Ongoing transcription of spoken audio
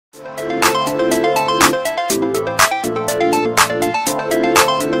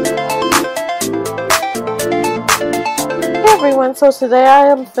everyone, so today I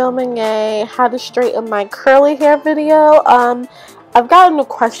am filming a how to straighten my curly hair video. I've gotten a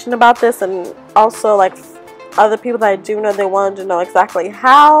question about this, and also like other people that I do know, they wanted to know exactly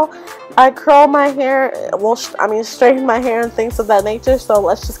how I curl my hair, well straighten my hair and things of that nature, so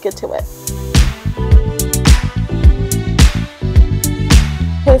let's just get to it.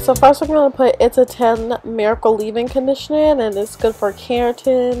 Okay, so first we're going to put It's a 10 Miracle Leave-In Conditioner in, and it's good for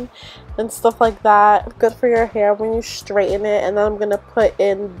keratin and stuff like that. Good for your hair when you straighten it. And then I'm going to put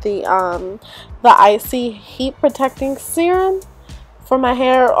in the Icy Heat Protecting Serum for my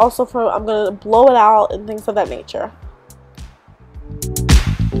hair. Also I'm going to blow it out and things of that nature.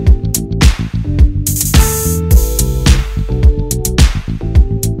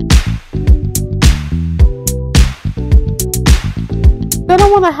 You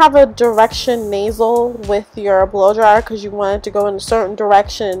don't want to have a direction nasal with your blow dryer because you want it to go in a certain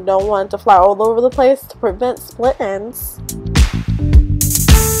direction and don't want it to fly all over the place to prevent split ends.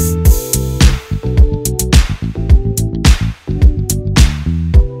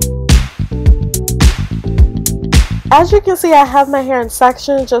 As you can see, I have my hair in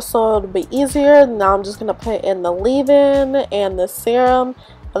sections just so it'll be easier. Now I'm just going to put in the leave-in and the serum,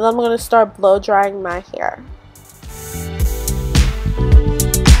 and then I'm going to start blow drying my hair.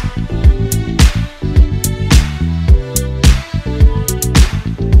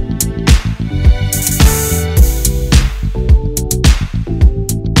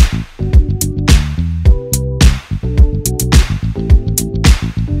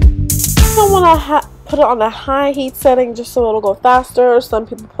 Put it on a high heat setting just so it'll go faster. Some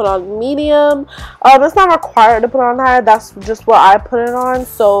people put on medium. It's not required to put on high. That's just what I put it on,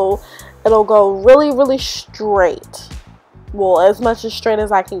 so it'll go really straight. Well, as much as straight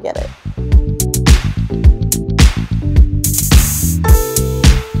as I can get it.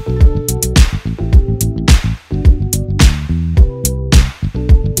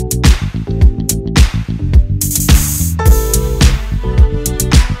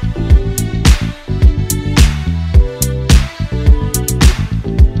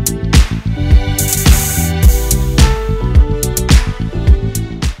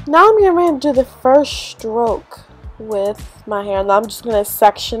 Now I'm getting ready to do the first stroke with my hair, and I'm just going to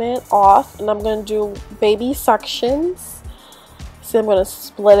section it off, and I'm going to do baby sections. See, I'm going to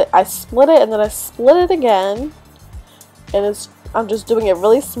split it. I split it, and then I split it again, and I'm just doing it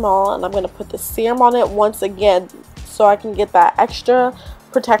really small, and I'm going to put the serum on it once again so I can get that extra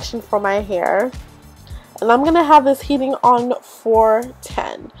protection for my hair. And I'm going to have this heating on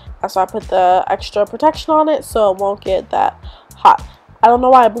 410. That's why I put the extra protection on it so it won't get that hot. I don't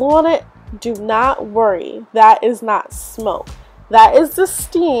know why I blew on it. Do not worry. That is not smoke. That is the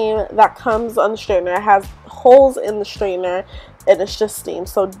steam that comes on the straightener. It has holes in the straightener and it's just steam,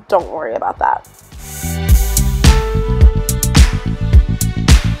 so don't worry about that.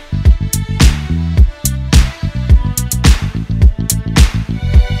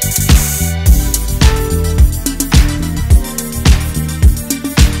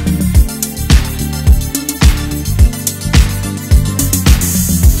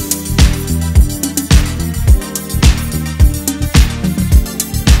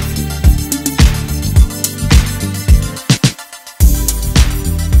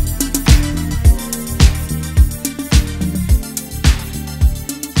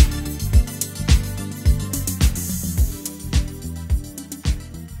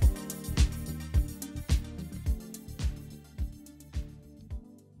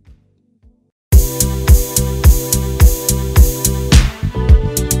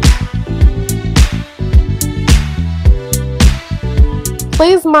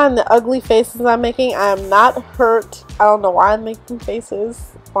 Please mind the ugly faces I'm making. I am not hurt. I don't know why I'm making faces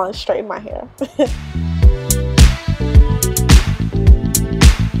while I straighten my hair.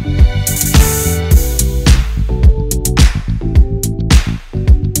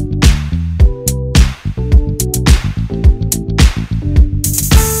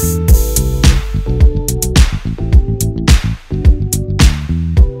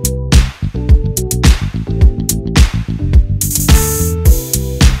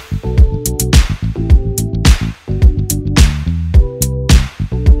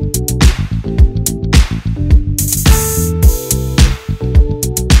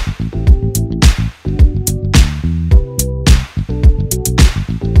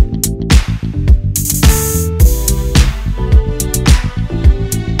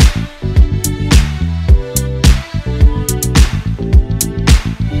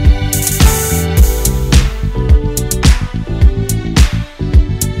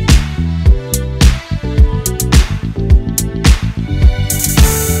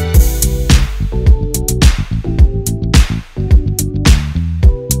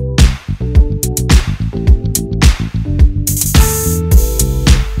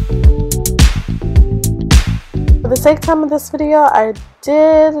 sake time of this video, I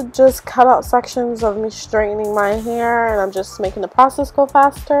did just cut out sections of me straightening my hair, and I'm just making the process go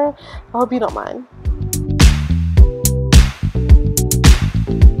faster. I hope you don't mind.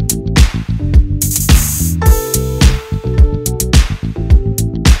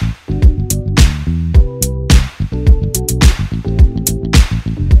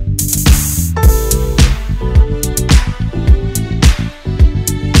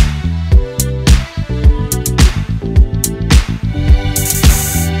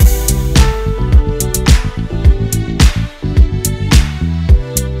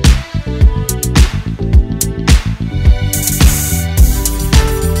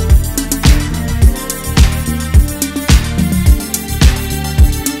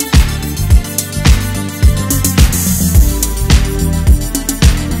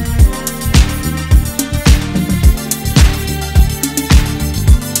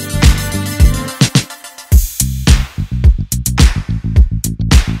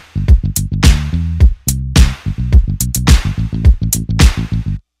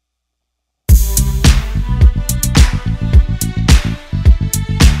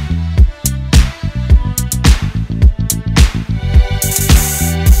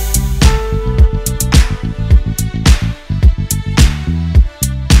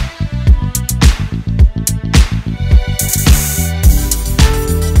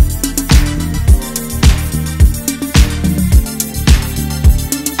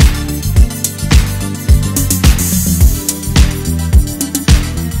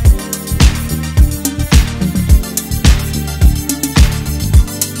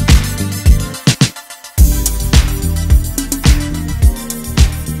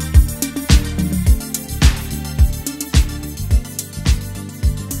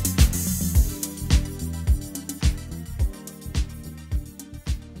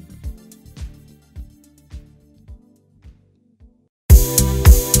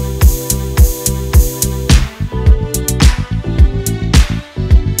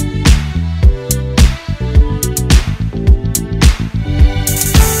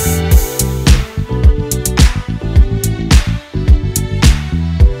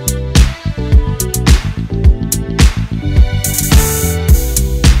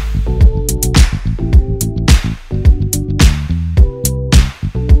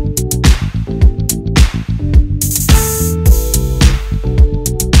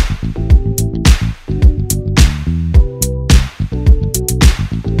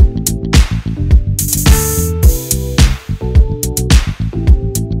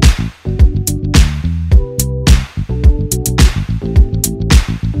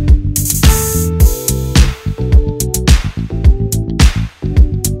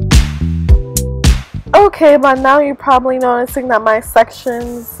 Okay, by now you're probably noticing that my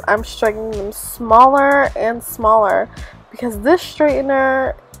sections, I'm straightening them smaller and smaller because this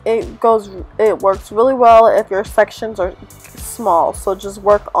straightener, it works really well if your sections are small, so just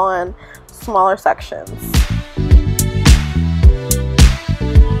work on smaller sections.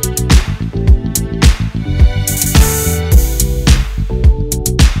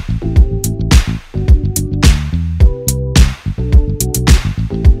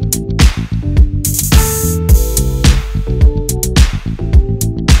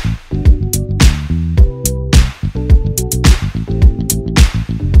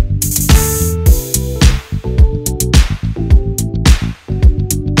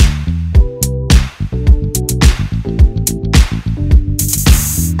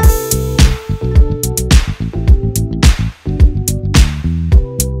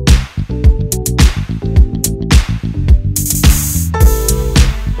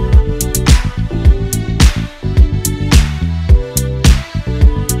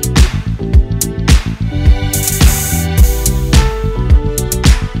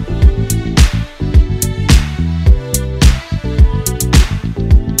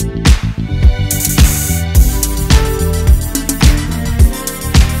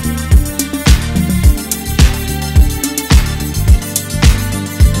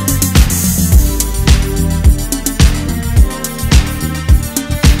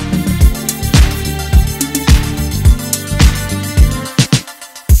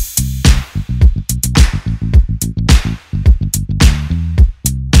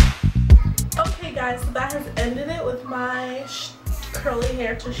 Guys, so that has ended it with my curly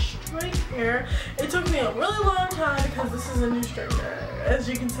hair to straight hair. It took me a really long time because this is a new straightener, as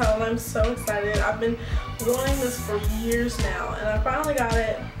you can tell, and I'm so excited. I've been wanting this for years now, and I finally got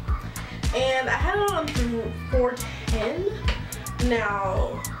it. And I had it on through 410.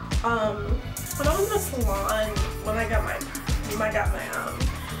 Now, when I was in the salon, when I got my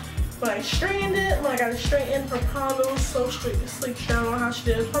when I straightened it, when I got it straightened, her palm, it was so straight, sleek. I don't know how she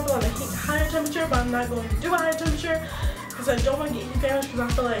did it. It's probably on a higher temperature, but I'm not going to do a higher temperature because I don't want to get heat damage, because I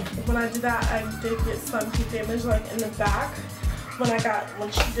feel like when I did that, I did get some heat damage like in the back when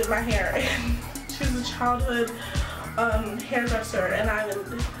she did my hair. And she's a childhood hairdresser, and I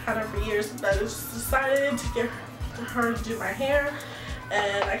haven't had her for years, but I just decided to get her to do my hair,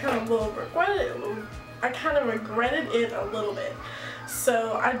 and I kind of regretted it a little bit.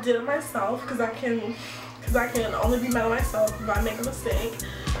 So I did it myself because I can only be mad at myself if I make a mistake.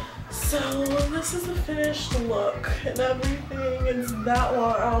 So this is the finished look and everything. It's that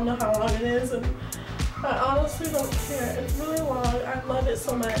long. I don't know how long it is, and I honestly don't care. It's really long. I love it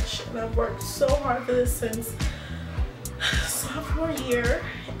so much, and I've worked so hard for this since sophomore year,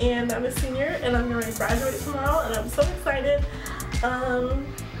 and I'm a senior, and I'm going to graduate tomorrow, and I'm so excited.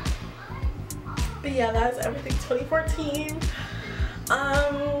 But yeah, that's everything 2014.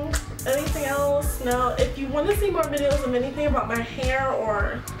 Anything else? No. If you want to see more videos of anything about my hair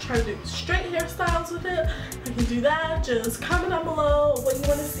or try to do straight hairstyles with it, I can do that. Just comment down below what you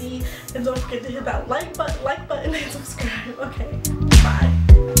want to see, and don't forget to hit that like button and subscribe. Okay.